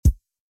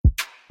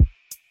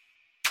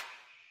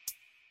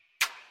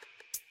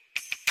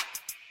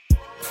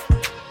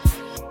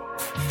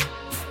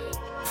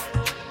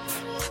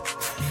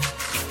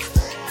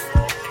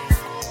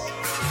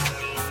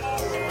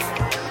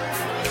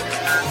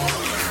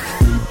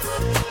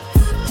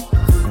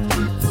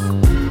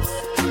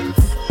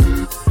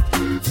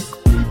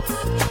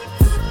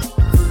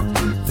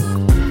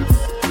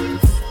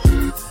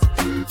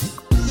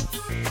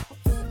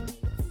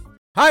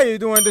How you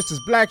doing? This is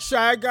Black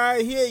Shy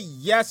Guy here.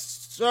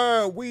 Yes,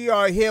 sir. We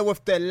are here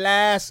with the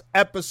last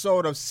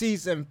episode of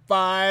Season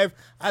 5.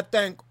 I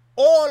thank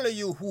all of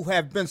you who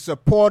have been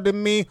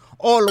supporting me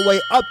all the way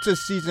up to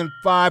Season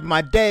 5.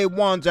 My day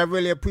ones, I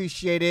really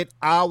appreciate it.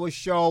 Our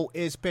show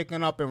is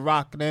picking up and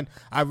rocking.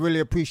 I really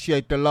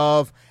appreciate the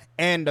love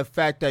and the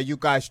fact that you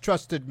guys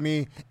trusted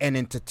me and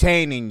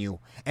entertaining you.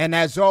 And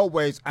as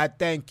always, I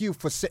thank you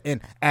for sitting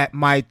at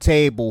my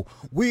table.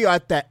 We are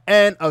at the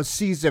end of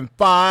Season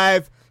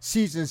 5.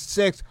 Season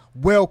 6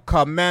 will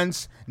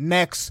commence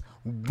next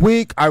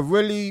week. I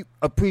really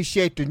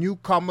appreciate the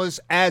newcomers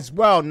as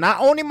well. Not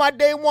only my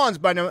day ones,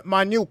 but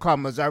my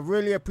newcomers. I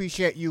really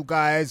appreciate you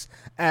guys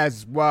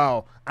as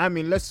well. I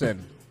mean,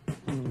 listen,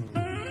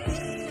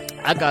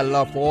 I got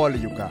love for all of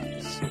you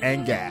guys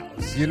and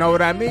gals. You know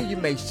what I mean? You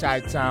make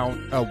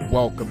Shytown a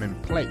welcoming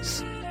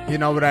place. You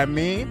know what I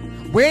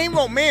mean? We ain't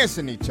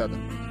romancing each other.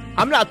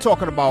 I'm not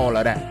talking about all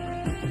of that.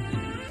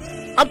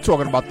 I'm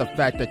talking about the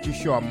fact that you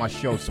showing my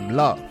show some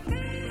love.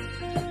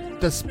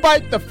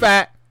 Despite the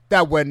fact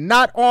that we're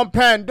not on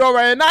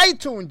Pandora and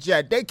iTunes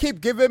yet, they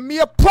keep giving me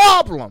a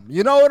problem.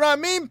 You know what I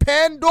mean?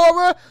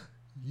 Pandora,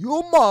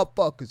 you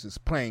motherfuckers is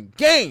playing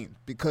games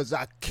because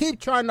I keep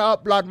trying to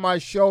upload my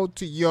show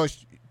to your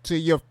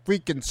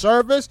freaking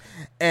service,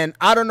 and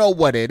I don't know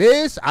what it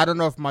is. I don't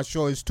know if my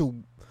show is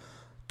too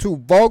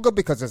vulgar,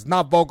 because it's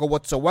not vulgar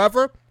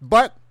whatsoever,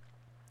 but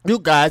you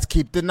guys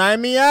keep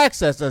denying me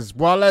access, as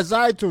well as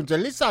iTunes. At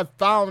least I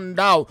found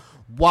out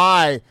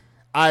why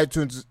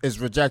iTunes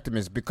is rejecting me.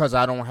 It's because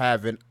I don't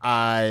have an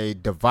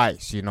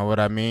iDevice. You know what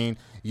I mean?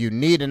 You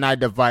need an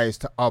iDevice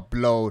to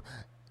upload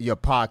your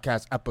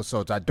podcast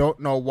episodes. I don't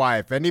know why.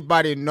 If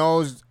anybody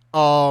knows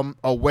a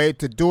way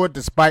to do it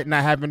despite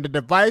not having the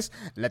device,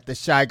 let the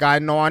Shy Guy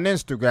know on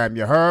Instagram.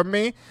 You heard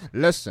me?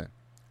 Listen,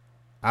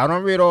 I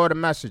don't read all the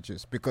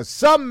messages because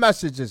some of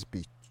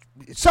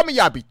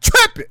y'all be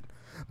tripping.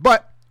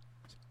 But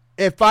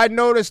if I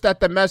notice that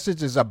the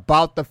message is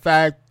about the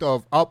fact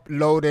of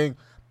uploading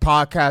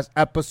podcast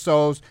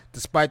episodes,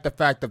 despite the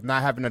fact of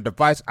not having a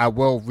device, I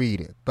will read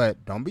it.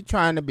 But don't be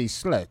trying to be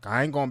slick.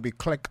 I'm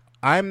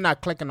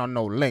not clicking on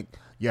no link.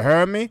 You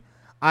heard me?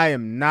 I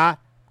am not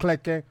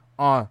clicking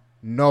on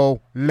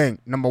no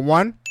link. Number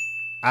one,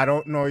 I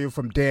don't know you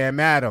from damn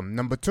Adam.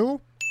 Number two,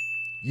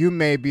 you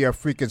may be a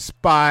freaking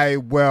spy,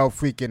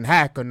 freaking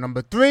hacker.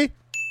 Number three,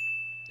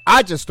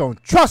 I just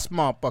don't trust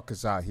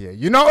motherfuckers out here.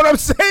 You know what I'm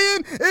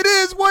saying? It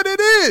is what it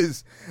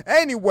is.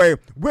 Anyway,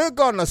 we're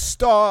going to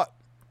start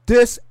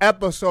this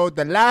episode,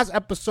 the last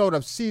episode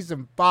of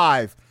Season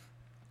 5,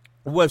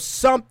 with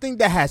something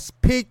that has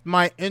piqued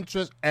my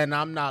interest, and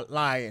I'm not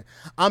lying.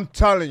 I'm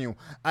telling you,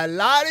 a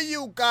lot of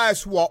you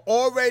guys who are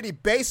already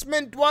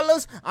basement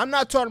dwellers, I'm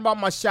not talking about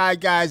my shy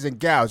guys and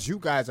gals. You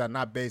guys are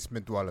not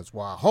basement dwellers.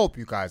 Well, I hope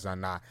you guys are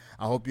not.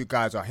 I hope you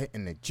guys are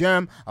hitting the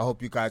gym. I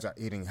hope you guys are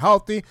eating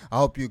healthy. I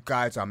hope you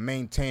guys are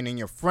maintaining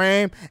your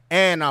frame.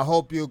 And I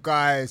hope you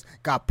guys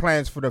got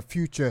plans for the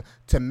future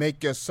to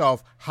make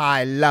yourself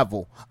high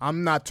level.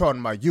 I'm not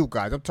talking about you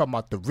guys. I'm talking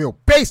about the real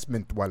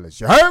basement dwellers.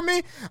 You heard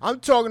me?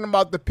 I'm talking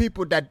about the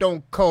people that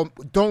don't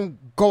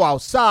go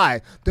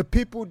outside, the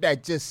people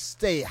that just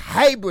stay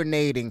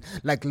hibernating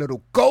like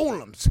little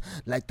golems,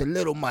 like the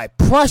little my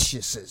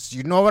preciouses.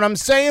 You know what I'm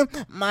saying?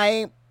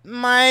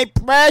 My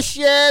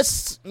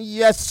precious.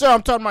 Yes, sir.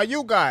 I'm talking about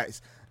you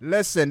guys.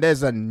 Listen,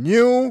 there's a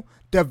new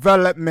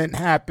development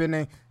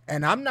happening,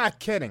 and I'm not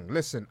kidding.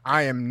 Listen,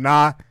 I am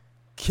not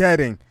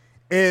kidding.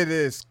 It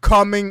is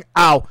coming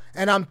out.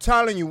 And I'm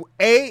telling you,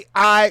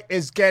 AI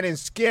is getting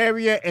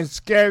scarier and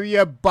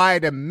scarier by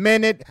the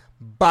minute,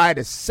 by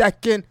the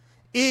second.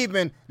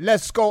 Even,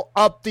 let's go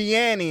up the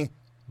ante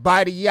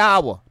by the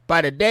hour,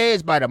 by the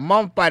days, by the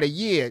month, by the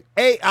year.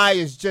 AI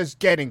is just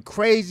getting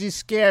crazy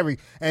scary.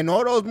 And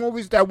all those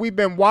movies that we've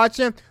been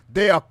watching,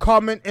 they are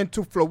coming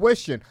into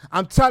fruition.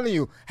 I'm telling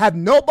you, have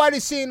nobody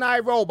seen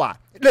iRobot?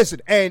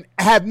 Listen, and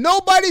have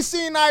nobody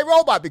seen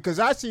iRobot? Because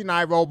I seen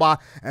iRobot,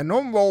 and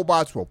them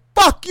robots will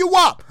fuck you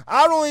up.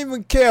 I don't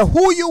even care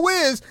who you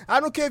is.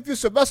 I don't care if you're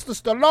Sylvester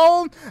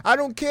Stallone. I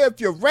don't care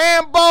if you're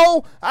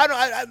Rambo.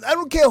 I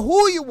don't care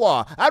who you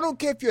are. I don't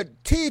care if you're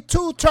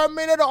T2,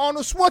 Terminator,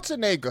 Arnold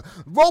Schwarzenegger.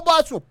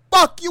 Robots will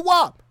fuck you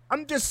up.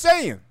 I'm just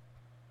saying.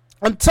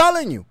 I'm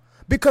telling you.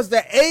 Because the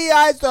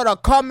AIs that are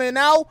coming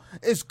out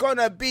is going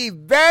to be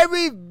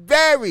very,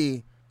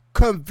 very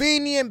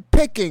convenient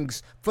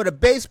pickings for the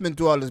basement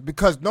dwellers,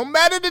 because no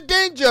matter the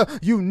danger,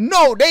 you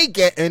know they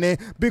get in it,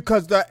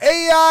 because the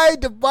AI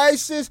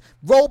devices,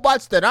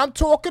 robots that I'm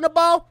talking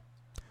about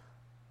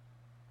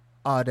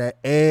are the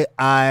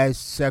AI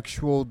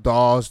sexual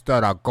dolls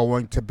that are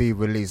going to be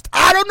released.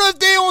 I don't know if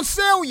they're on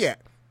sale yet.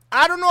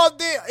 I don't know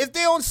if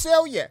they're on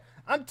sale yet.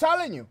 I'm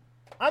telling you.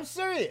 I'm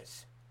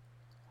serious.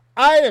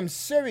 I am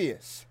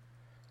serious.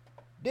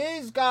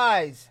 These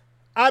guys,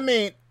 I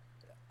mean,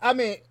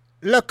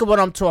 look at what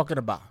I'm talking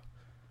about.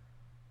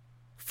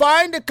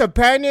 Find the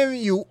companion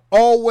you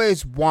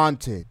always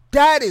wanted.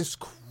 That is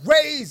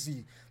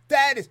crazy.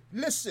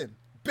 Listen,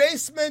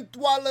 basement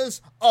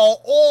dwellers are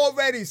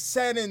already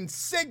sending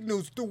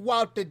signals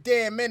throughout the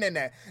damn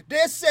internet.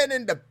 They're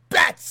sending the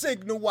bat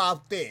signal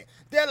out there.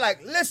 They're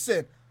like,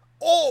 listen,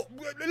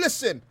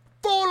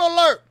 full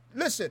alert.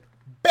 Listen,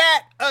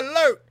 bat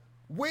alert.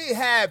 We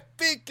have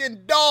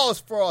freaking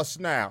dolls for us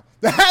now.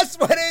 That's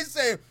what they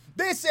say.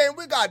 They're saying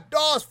we got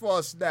dolls for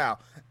us now.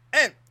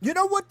 And you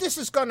know what this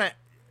is gonna,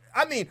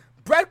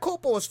 Brett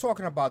Cooper was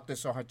talking about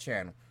this on her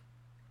channel.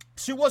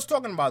 She was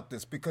talking about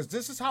this because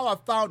this is how I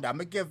found it. I'm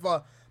going to give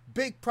her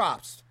big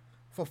props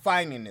for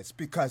finding this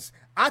because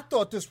I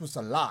thought this was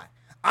a lie.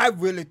 I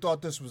really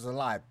thought this was a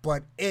lie,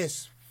 but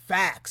it's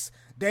facts.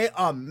 They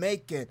are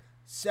making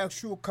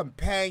sexual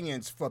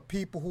companions for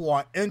people who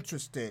are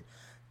interested.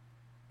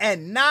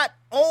 And not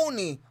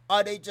only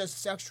are they just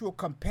sexual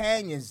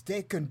companions,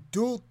 they can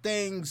do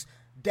things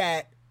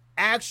that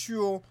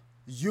actual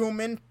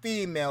human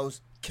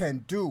females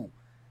can do.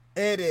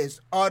 It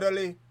is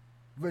utterly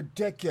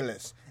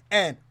ridiculous.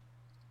 And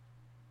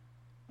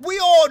we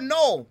all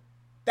know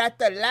that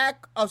the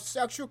lack of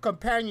sexual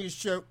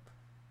companionship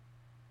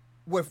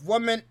with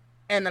women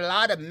and a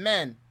lot of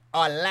men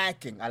are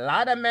lacking. A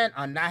lot of men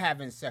are not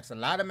having sex. A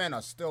lot of men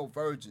are still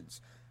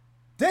virgins.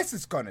 This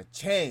is going to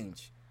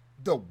change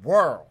the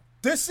world.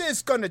 This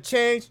is going to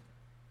change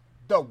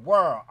the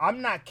world.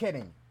 I'm not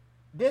kidding.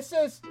 This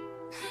is...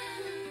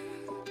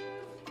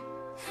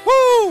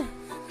 Woo!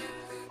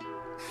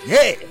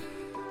 Yeah.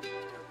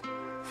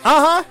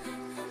 Uh-huh.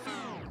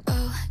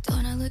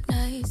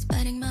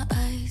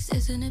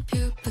 Isn't it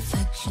pure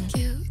perfection?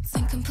 Cute,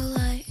 thinking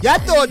polite. Yeah, I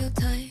thought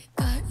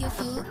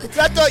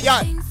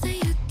y'all.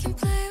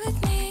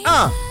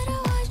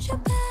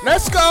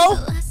 Let's go.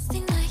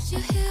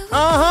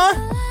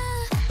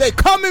 They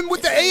coming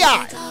with the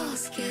AI.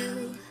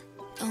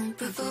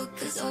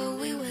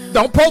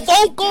 Don't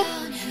provoke them.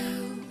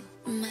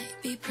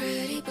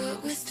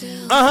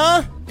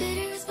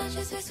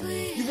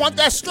 You want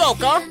that stroke,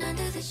 huh?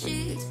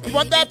 You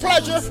want that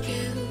pleasure?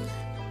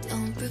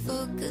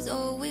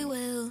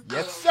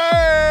 Yes, sir.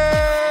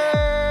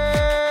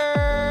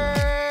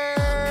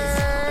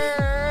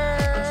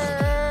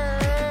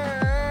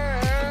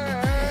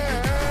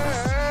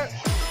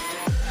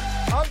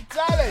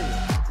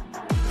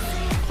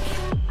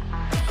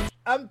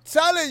 I'm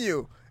telling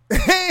you,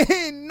 they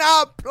ain't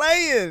not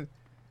playing.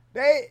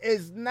 They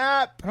is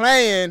not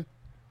playing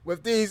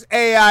with these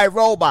AI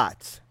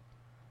robots.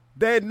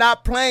 They're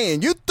not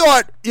playing. You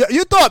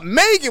thought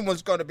Megan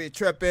was gonna be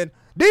tripping.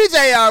 These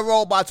AI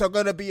robots are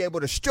gonna be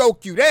able to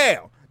stroke you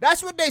down.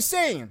 That's what they're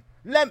saying.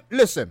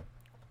 Listen,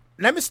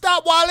 let me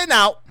stop wilding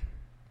out.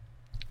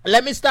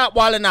 Let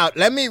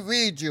me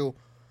read you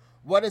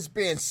what is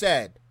being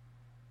said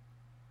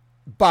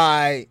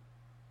by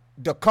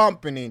the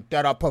company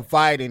that are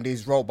providing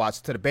these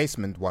robots to the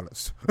basement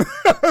dwellers.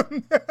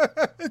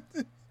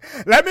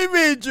 Let me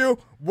read you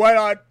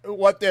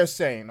what they're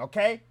saying,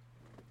 okay?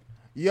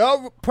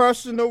 Your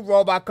personal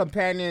robot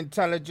companion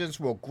intelligence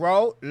will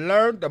grow,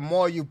 learn the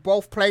more you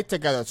both play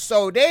together.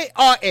 So they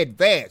are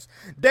advanced.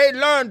 They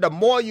learn the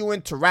more you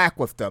interact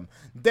with them.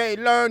 They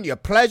learn your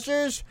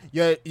pleasures,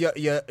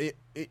 the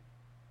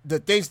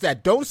things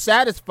that don't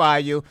satisfy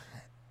you.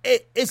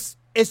 It's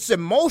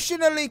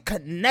emotionally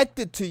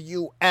connected to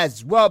you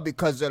as well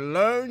because it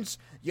learns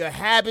your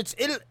habits.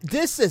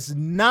 This is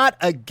not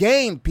a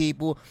game,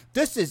 people.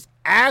 This is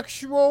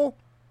actual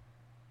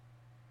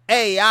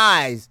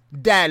AIs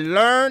that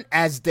learn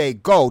as they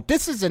go.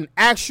 This is an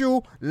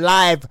actual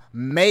live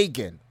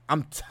Megan.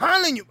 I'm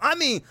telling you.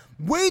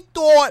 We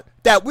thought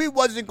that we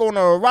wasn't going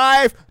to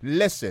arrive.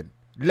 Listen,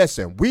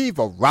 we've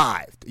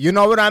arrived. You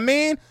know what I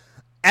mean?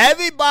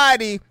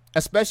 Everybody,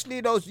 especially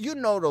those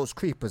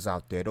creepers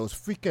out there, those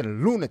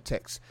freaking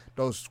lunatics,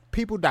 those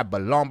people that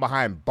belong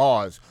behind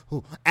bars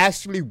who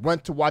actually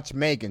went to watch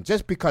Megan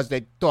just because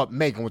they thought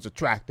Megan was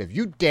attractive.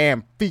 You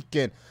damn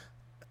freaking...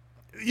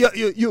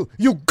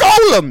 You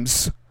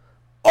golems,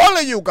 all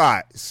of you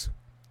guys,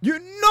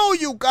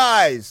 you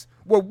guys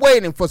were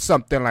waiting for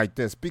something like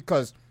this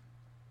because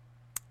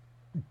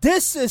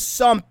this is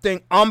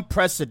something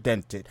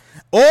unprecedented.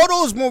 All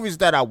those movies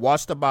that I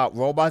watched about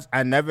robots,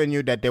 I never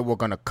knew that they were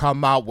going to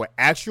come out with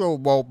actual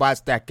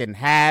robots that can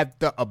have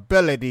the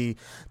ability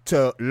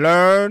to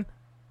learn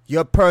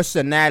your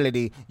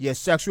personality, your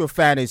sexual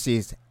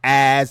fantasies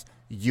as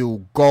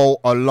you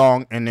go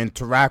along and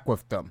interact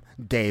with them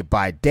day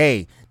by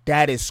day.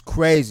 That is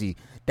crazy.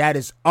 That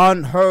is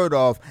unheard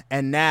of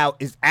and now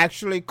is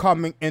actually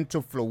coming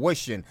into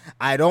fruition.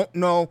 I don't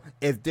know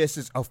if this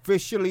is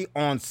officially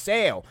on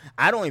sale.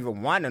 I don't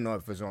even want to know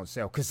if it's on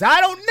sale because I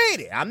don't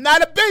need it. I'm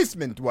not a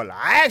basement dweller.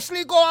 I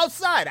actually go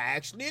outside. I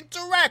actually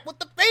interact with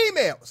the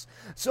females.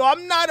 So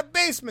I'm not a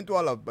basement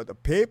dweller. But the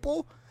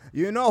people,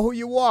 you know who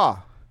you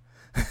are.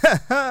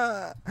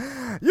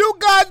 You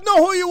guys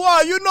know who you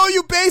are. You know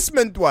you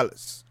basement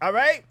dwellers. All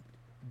right?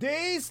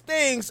 These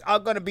things are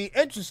going to be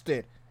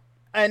interesting.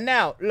 And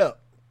now, look.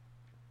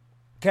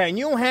 Can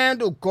you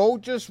handle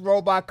gorgeous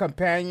robot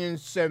companion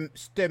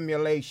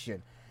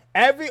stimulation?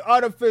 Every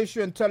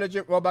artificial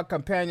intelligent robot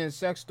companion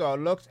sex doll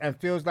looks and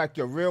feels like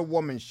your real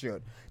woman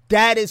should.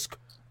 That is...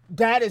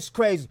 That is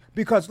crazy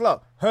because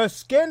look, her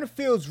skin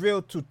feels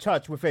real to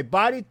touch with a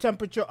body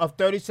temperature of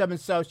 37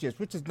 Celsius,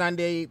 which is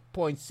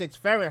 98.6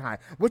 Fahrenheit,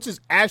 which is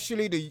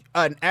actually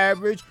an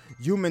average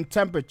human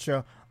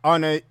temperature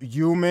on a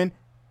human,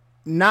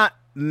 not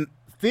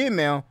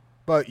female,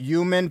 but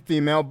human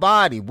female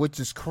body, which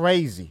is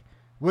crazy.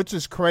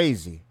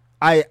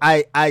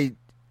 I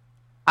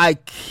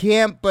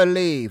can't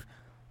believe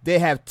they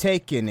have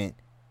taken it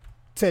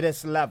to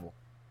this level.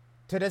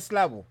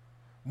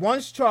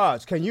 Once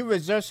charged, can you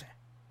resist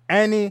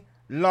any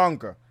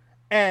longer?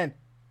 And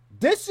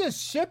this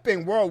is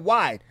shipping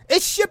worldwide.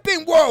 It's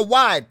shipping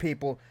worldwide,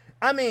 people.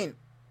 I mean,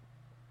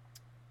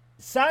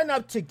 sign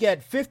up to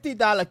get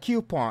 $50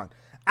 coupon.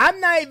 I'm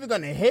not even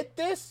going to hit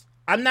this.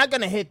 I'm not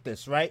going to hit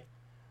this, right?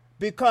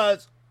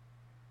 Because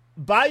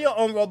buy your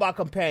own robot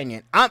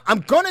companion. I'm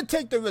going to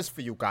take the risk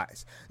for you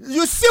guys.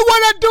 You see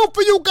what I do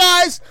for you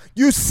guys?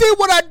 You see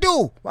what I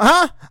do?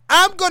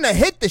 I'm going to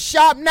hit the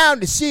shop now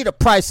to see the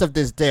price of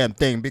this damn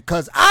thing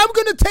because I'm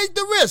going to take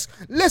the risk.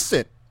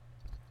 Listen.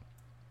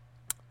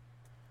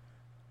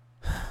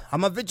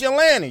 I'm a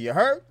vigilante, you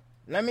heard?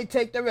 Let me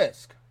take the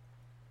risk.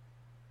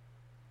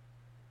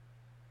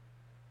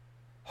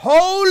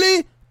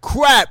 Holy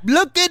crap.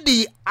 Look at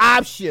the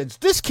options.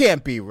 This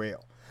can't be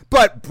real.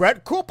 But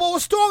Brett Cooper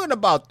was talking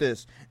about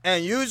this.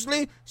 And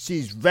usually,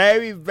 she's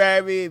very,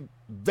 very,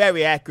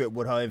 very accurate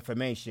with her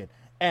information.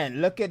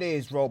 And look at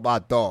these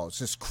robot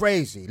dolls. It's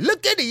crazy.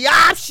 Look at the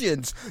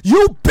options.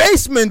 You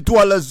basement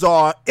dwellers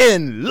are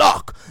in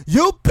luck.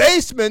 You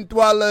basement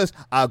dwellers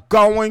are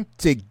going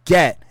to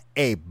get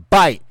a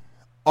bite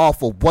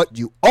off of what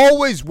you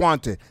always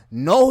wanted.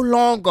 No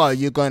longer are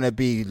you going to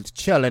be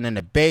chilling in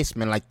the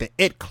basement like the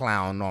It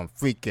clown on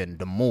freaking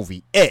the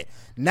movie It.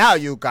 Now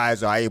you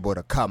guys are able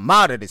to come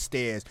out of the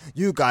stairs.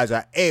 You guys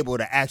are able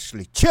to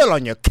actually chill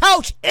on your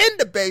couch in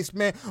the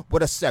basement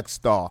with a sex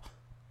doll.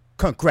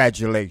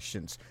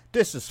 Congratulations.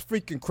 This is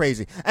freaking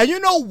crazy. And you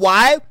know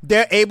why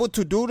they're able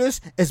to do this?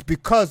 It's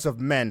because of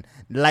men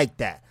like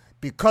that.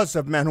 Because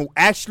of men who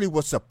actually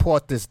will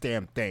support this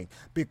damn thing.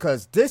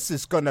 Because this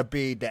is going to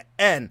be the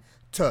end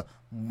to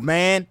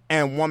man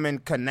and woman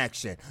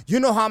connection. You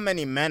know how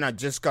many men are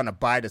just going to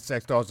buy the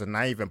sex dolls and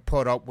not even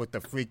put up with the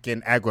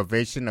freaking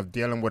aggravation of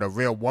dealing with a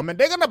real woman?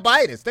 They're going to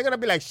buy this. They're going to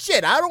be like,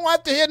 shit, I don't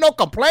have to hear no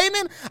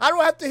complaining. I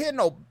don't have to hear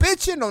no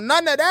bitching, no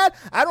none of that.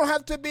 I don't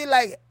have to be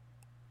like,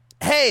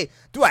 hey,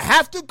 do I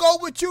have to go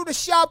with you to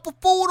shop for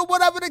food or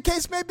whatever the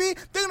case may be?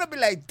 They're going to be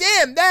like,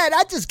 damn, Dad,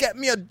 I just get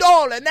me a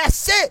doll and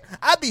that's it.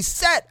 I be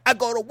set. I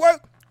go to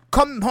work,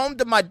 come home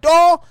to my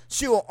doll.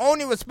 She will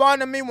only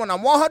respond to me when I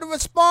want her to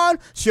respond.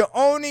 She'll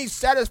only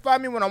satisfy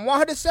me when I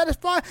want her to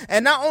satisfy.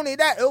 And not only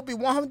that, it'll be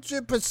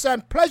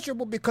 100%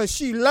 pleasurable because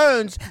she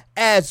learns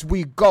as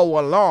we go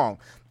along.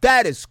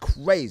 That is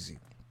crazy.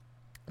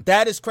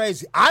 That is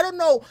crazy. I don't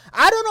know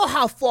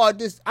how far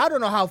they're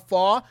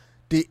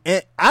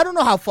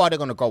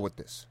going to go with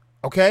this,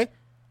 okay?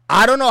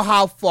 I don't know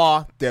how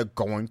far they're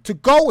going to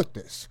go with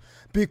this.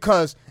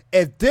 Because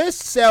if this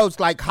sells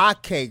like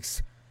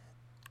hotcakes,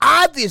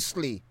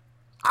 obviously,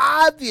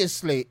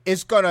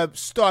 it's going to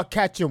start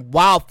catching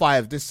wildfire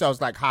if this sells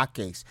like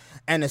hotcakes.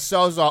 And the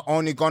sales are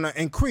only going to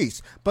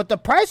increase. But the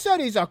price of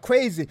these are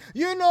crazy.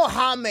 You know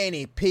how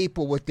many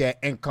people with their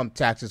income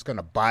tax is going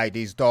to buy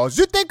these dolls?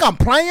 You think I'm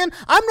playing?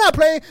 I'm not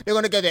playing. They're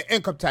going to get their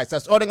income tax.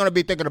 That's all they're going to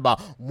be thinking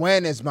about.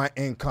 When is my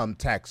income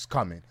tax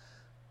coming?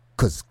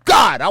 Because,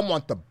 God, I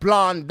want the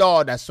blonde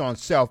doll that's on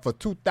sale for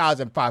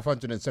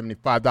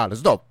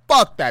 $2,575. No,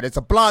 fuck that. It's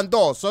a blonde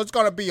doll, so it's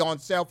going to be on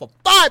sale for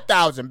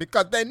 $5,000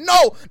 because they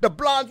know the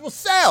blondes will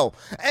sell.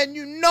 And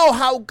you know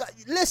how...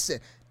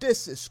 Listen,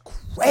 this is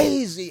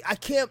crazy. I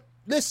can't...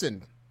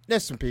 Listen,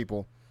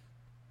 people.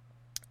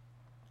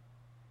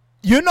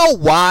 You know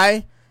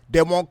why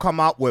they won't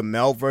come out with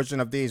male version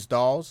of these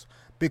dolls?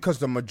 Because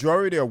the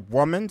majority of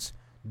women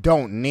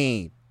don't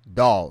need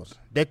dolls.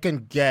 They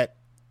can get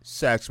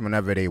sex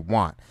whenever they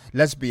want.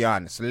 Let's be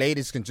honest.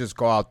 Ladies can just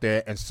go out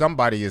there and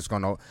somebody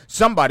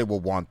will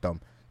want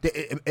them.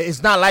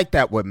 It's not like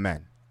that with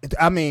men.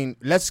 I mean,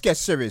 let's get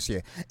serious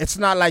here. It's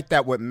not like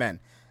that with men.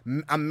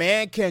 A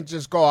man can't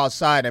just go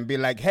outside and be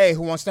like, hey,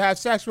 who wants to have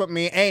sex with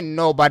me? Ain't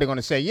nobody going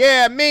to say,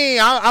 yeah, me,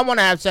 I want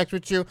to have sex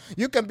with you.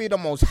 You can be the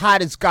most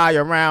hottest guy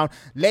around.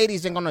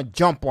 Ladies ain't going to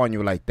jump on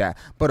you like that.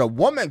 But a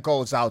woman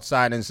goes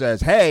outside and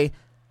says, hey,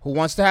 who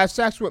wants to have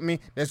sex with me?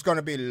 There's going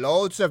to be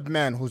loads of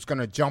men who's going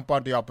to jump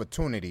on the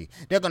opportunity.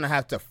 They're going to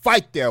have to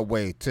fight their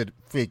way to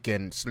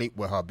freaking sleep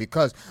with her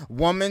because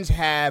women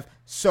have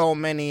so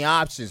many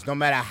options, no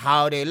matter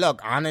how they look.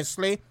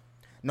 Honestly,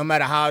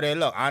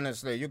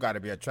 you got to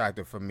be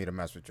attractive for me to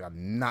mess with you.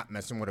 I'm not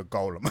messing with a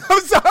golem.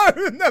 I'm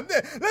sorry.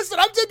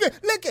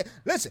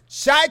 Listen,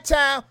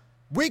 Chi-Town,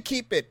 we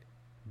keep it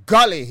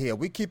gully here.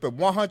 We keep it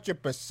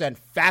 100%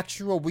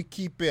 factual. We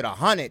keep it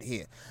 100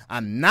 here.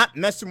 I'm not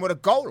messing with a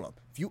golem.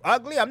 If you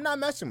ugly, I'm not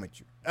messing with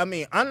you. I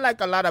mean,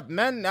 unlike a lot of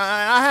men,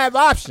 I have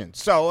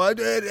options. So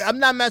I'm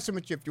not messing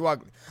with you if you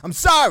ugly. I'm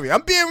sorry.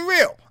 I'm being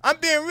real.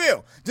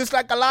 Just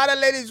like a lot of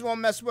ladies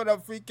won't mess with a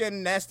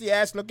freaking nasty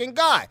ass looking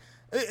guy.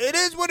 It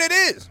is what it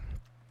is.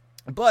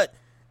 But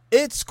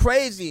it's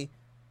crazy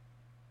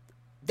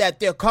that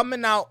they're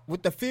coming out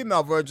with the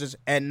female versions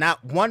and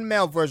not one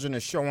male version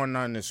is showing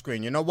on the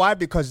screen. You know why?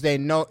 Because they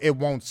know it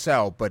won't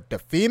sell. But the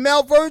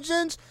female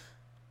versions,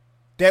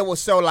 they will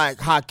sell like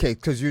hotcakes.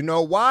 Because you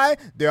know why?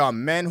 There are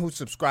men who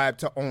subscribe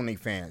to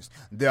OnlyFans.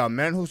 There are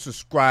men who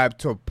subscribe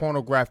to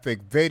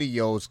pornographic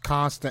videos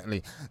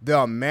constantly. There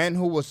are men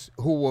who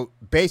will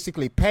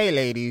basically pay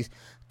ladies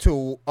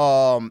to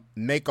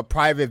make a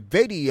private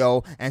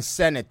video and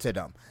send it to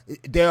them.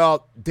 There are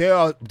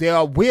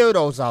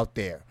weirdos out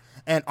there.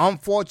 And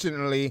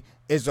unfortunately,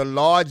 is a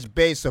large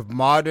base of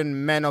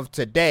modern men of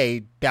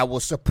today that will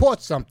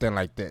support something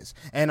like this.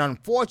 And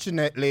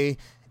unfortunately,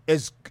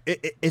 it's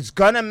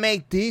going to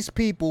make these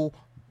people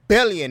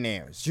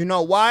billionaires. You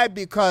know why?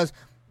 Because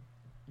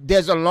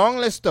there's a long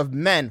list of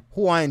men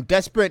who are in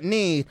desperate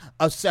need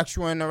of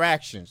sexual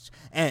interactions.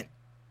 And,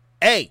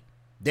 hey,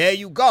 there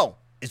you go.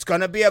 It's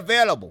going to be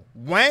available.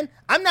 When?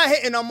 I'm not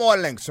hitting no more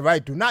links, all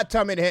right? Do not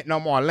tell me to hit no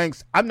more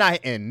links. I'm not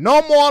hitting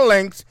no more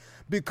links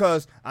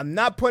because I'm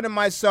not putting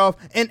myself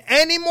in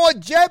any more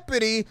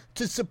jeopardy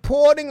to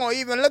supporting or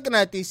even looking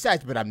at these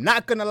sites. But I'm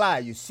not going to lie.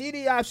 You see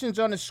the options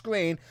on the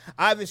screen.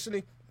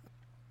 Obviously,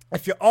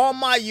 if you're on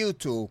my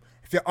YouTube,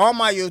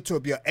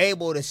 you're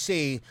able to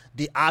see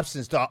the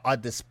options that are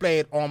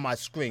displayed on my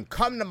screen.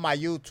 Come to my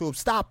YouTube.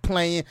 Stop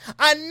playing.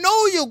 I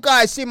know you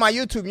guys see my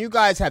YouTube and you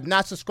guys have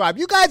not subscribed.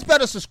 You guys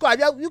better subscribe.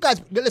 You guys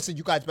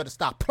better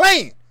stop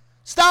playing.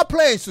 Stop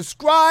playing.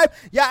 Subscribe.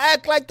 Y'all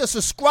act like the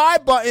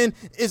subscribe button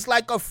is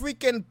like a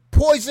freaking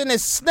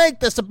poisonous snake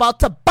that's about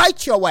to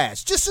bite your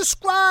ass. Just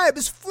subscribe.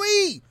 It's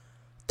free.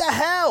 What the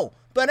hell?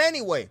 But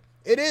anyway,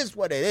 it is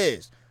what it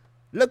is.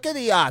 Look at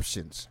the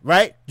options,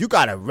 right? You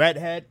got a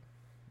redhead.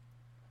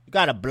 You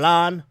got a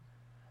blonde.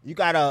 You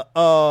got a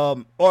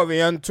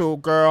Oriental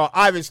girl.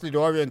 Obviously, the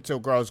Oriental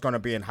girl is going to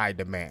be in high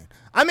demand.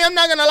 I mean, I'm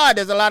not going to lie.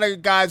 There's a lot of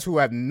guys who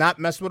have not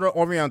messed with an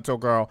Oriental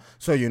girl,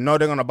 so you know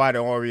they're going to buy the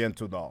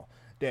Oriental doll.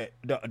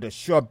 The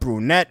short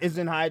brunette is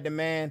in high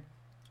demand.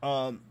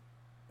 The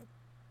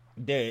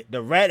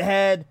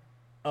redhead,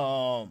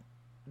 the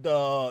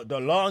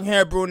long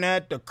hair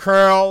brunette, the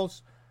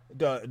curls,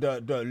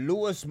 the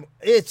Lewis.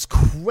 It's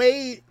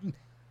crazy.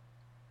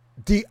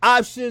 The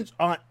options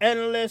are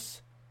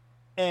endless,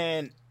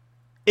 and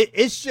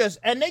it's just,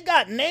 and they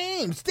got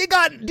names.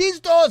 These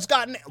dolls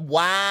got names.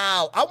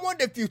 Wow. I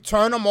wonder if you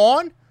turn them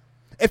on.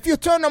 If you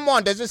turn them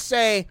on, does it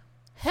say,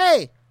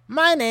 "Hey,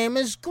 my name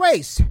is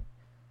Grace"?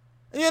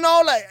 You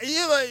know, like,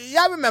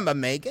 y'all remember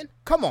Megan?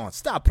 Come on,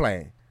 stop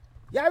playing.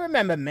 Y'all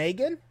remember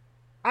Megan?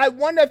 I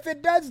wonder if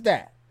it does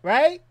that,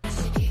 right?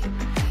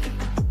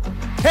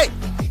 Hey,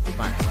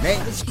 my name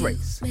is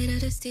Grace. Woo!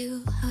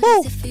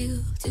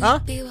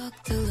 Huh?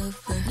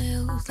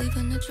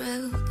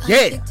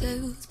 Yeah.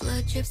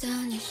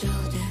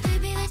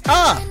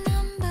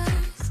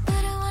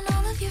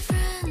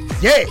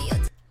 Yeah.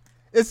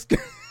 It's...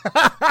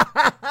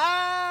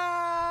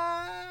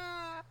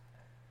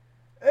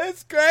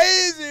 It's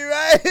crazy,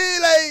 right?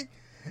 Like,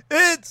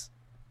 it's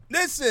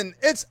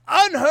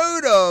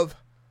unheard of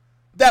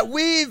that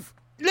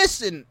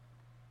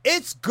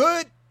it's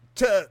good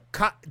to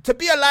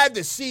be alive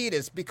to see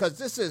this because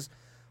this is,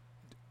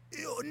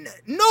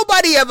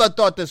 nobody ever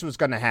thought this was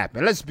going to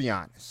happen. Let's be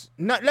honest.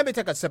 Let me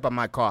take a sip of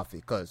my coffee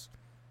because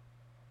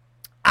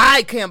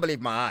I can't believe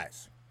my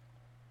eyes.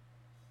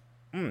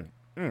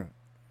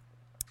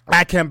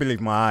 I can't believe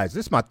my eyes.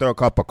 This is my third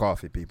cup of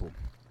coffee, people.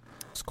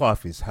 This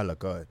coffee is hella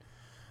good.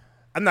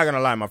 I'm not going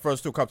to lie. My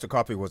first 2 cups of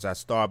coffee was at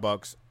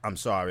Starbucks. I'm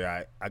sorry.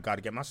 I got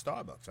to get my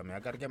Starbucks. I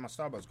got to get my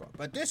Starbucks going.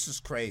 But this is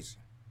crazy.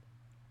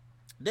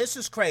 This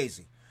is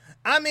crazy.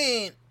 I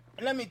mean,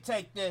 let me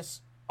take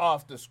this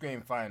off the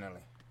screen finally.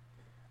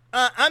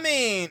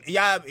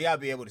 Y'all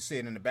be able to see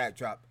it in the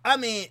backdrop. I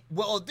mean,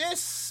 will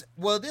this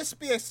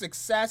be a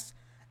success?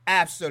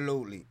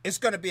 Absolutely. It's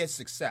going to be a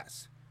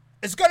success.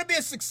 It's going to be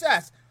a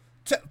success.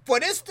 For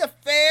this to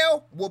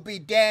fail will be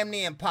damn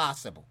near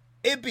impossible.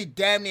 It'd be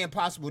damn near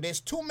impossible.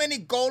 There's too many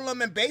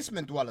golem and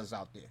basement dwellers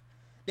out there.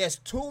 There's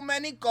too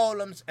many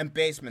golems and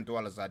basement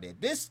dwellers out there.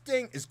 This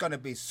thing is going to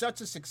be such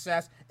a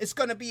success. It's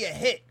going to be a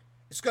hit.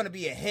 It's going to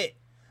be a hit.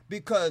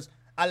 Because,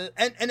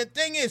 and the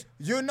thing is,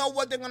 you know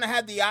what they're going to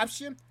have the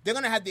option? They're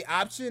going to have the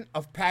option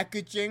of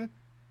packaging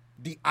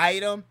the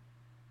item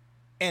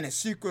in a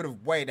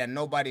secretive way that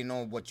nobody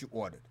knows what you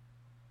ordered.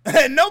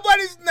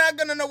 Nobody's not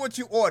going to know what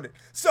you ordered.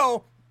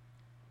 So,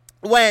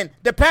 when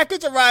the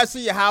package arrives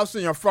to your house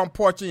and your front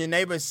porch and your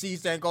neighbor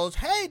sees that and goes,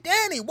 "Hey,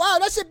 Danny, wow,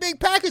 that's a big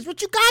package.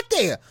 What you got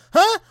there?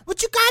 Huh?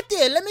 What you got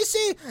there? Let me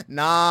see."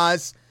 Nah,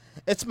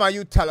 it's my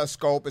new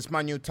telescope. It's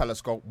my new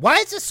telescope. Why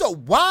is it so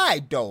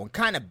wide, though, and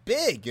kind of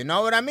big? You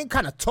know what I mean?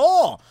 Kind of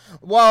tall.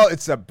 Well,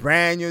 it's a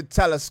brand new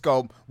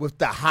telescope with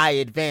the high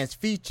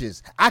advanced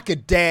features. I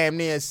could damn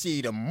near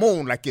see the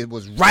moon like it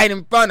was right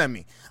in front of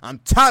me. I'm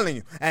telling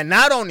you. And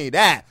not only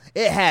that,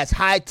 it has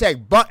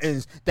high-tech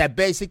buttons that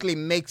basically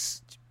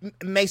makes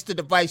makes the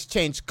device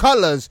change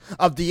colors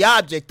of the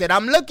object that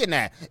I'm looking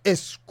at.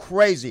 It's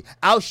crazy.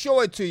 I'll show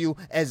it to you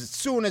as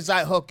soon as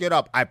I hook it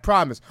up. I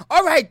promise.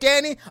 All right,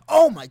 Danny.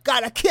 Oh my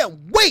God, I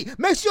can't wait.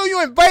 Make sure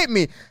you invite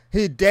me.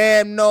 You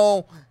damn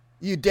know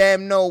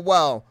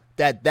well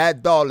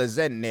that doll is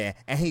in there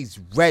and he's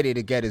ready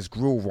to get his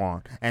groove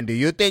on. And do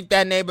you think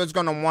that neighbor's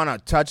gonna want to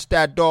touch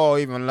that doll or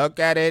even look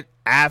at it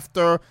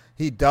after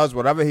he does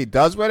whatever he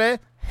does with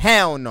it?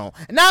 Hell no.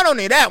 And not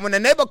only that, when the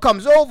neighbor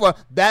comes over,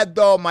 that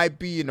doll might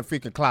be in the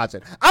freaking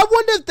closet. I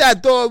wonder if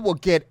that doll will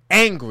get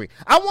angry.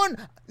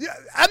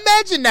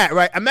 Imagine that,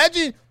 right?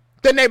 Imagine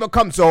the neighbor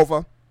comes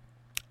over.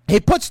 He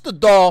puts the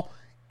doll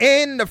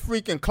in the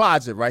freaking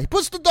closet, right? He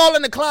puts the doll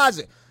in the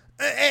closet.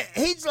 And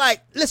he's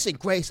like, listen,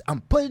 Grace,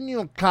 I'm putting you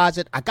in the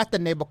closet. I got the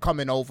neighbor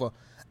coming over.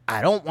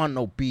 I don't want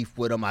no beef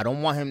with him. I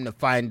don't want him to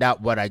find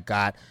out what I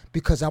got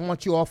because I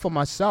want you all for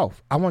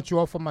myself.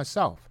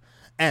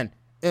 And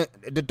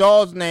the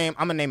doll's name,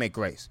 I'm going to name it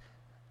Grace.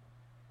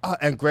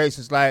 And Grace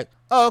is like,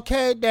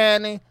 okay,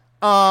 Danny,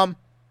 I'll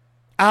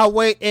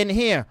wait in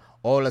here.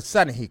 All of a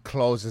sudden, he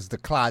closes the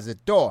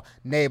closet door.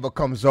 Neighbor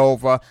comes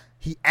over.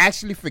 He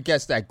actually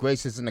forgets that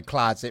Grace is in the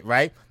closet,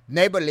 right?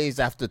 Neighbor leaves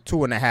after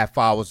 2.5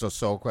 hours or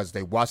so because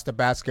they watched the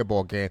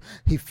basketball game.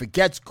 He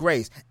forgets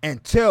Grace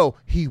until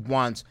he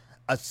wants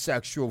a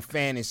sexual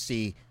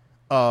fantasy,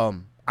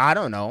 done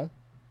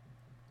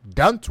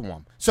to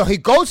him. So he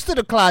goes to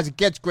the closet,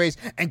 gets Grace,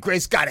 and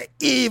Grace got an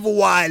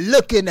evil eye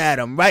looking at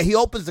him, right? He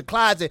opens the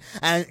closet,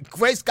 and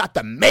Grace got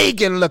the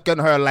Megan look at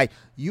her like,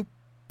 you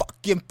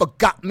fucking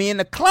forgot me in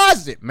the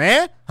closet,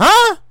 man.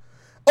 Huh?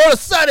 All of a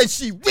sudden,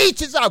 she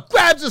reaches out,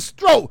 grabs his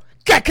throat.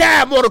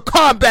 Kaka Mortal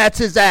Kombat's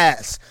his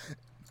ass.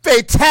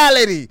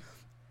 Fatality.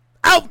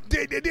 Out.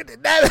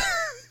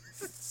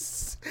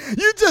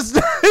 You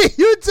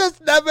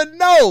just never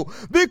know.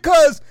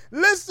 Because,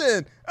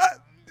 listen,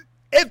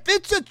 if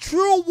it's a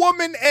true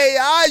woman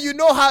AI, you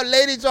know how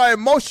ladies are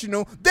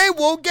emotional. They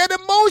will get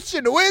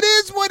emotional. It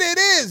is what it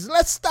is.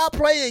 Let's stop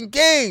playing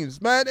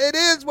games, man. It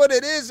is what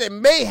it is. It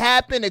may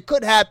happen. It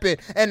could happen.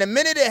 And the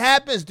minute it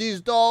happens, these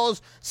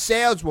dolls'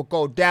 sales will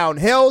go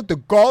downhill. The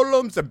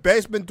golems, the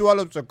basement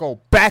dwellers will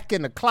go back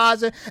in the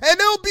closet. And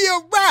it'll be a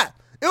wrap.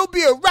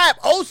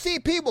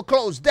 OCP will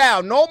close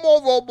down. No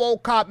more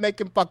RoboCop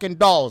making fucking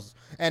dolls.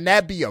 And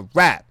that'd be a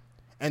wrap.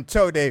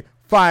 Until they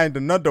find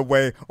another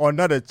way or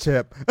another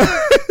chip.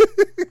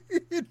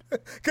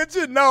 Because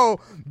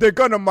they're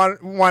going to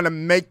want to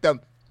make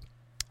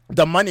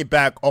the money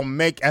back or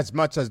make as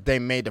much as they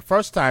made the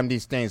first time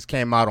these things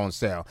came out on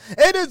sale.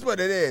 It is what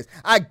it is.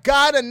 I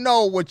got to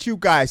know what you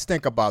guys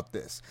think about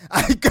this.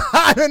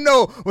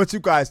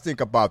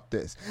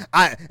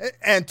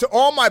 And to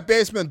all my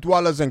basement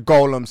dwellers and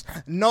golems,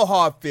 no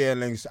hard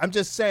feelings. I'm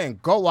just saying,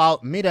 go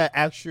out, meet an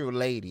actual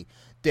lady.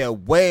 They're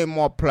way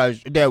more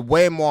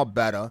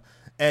better.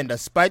 And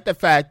despite the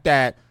fact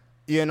that,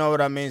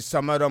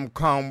 some of them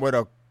come with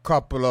a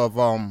couple of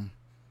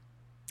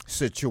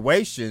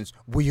situations,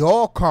 we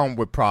all come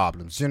with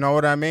problems, you know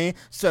what I mean?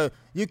 So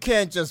you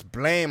can't just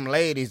blame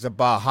ladies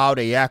about how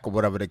they act or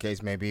whatever the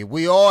case may be.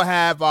 We all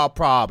have our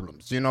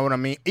problems, you know what I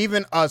mean?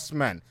 Even us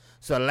men.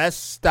 So let's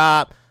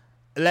stop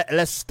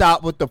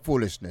with the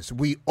foolishness.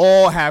 We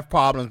all have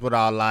problems with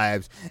our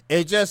lives.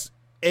 You just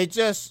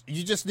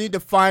need to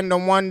find the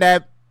one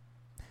that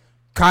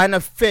kind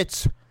of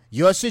fits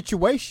your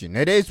situation.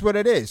 It is what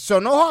it is. So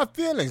no hard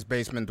feelings,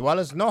 basement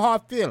dwellers. No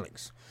hard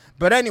feelings.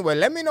 But anyway,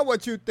 let me know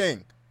what you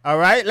think. All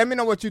right? Let me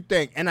know what you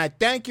think. And I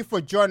thank you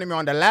for joining me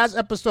on the last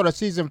episode of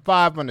Season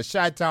 5 on the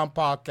Shytown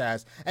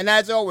podcast. And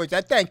as always,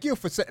 I thank you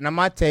for sitting at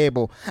my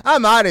table.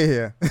 I'm out of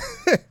here.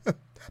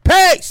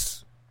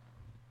 Peace!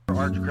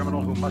 Arch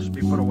criminal who must be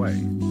put away.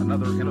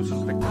 Another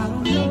innocent victim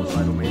of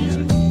suicidal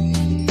maniac.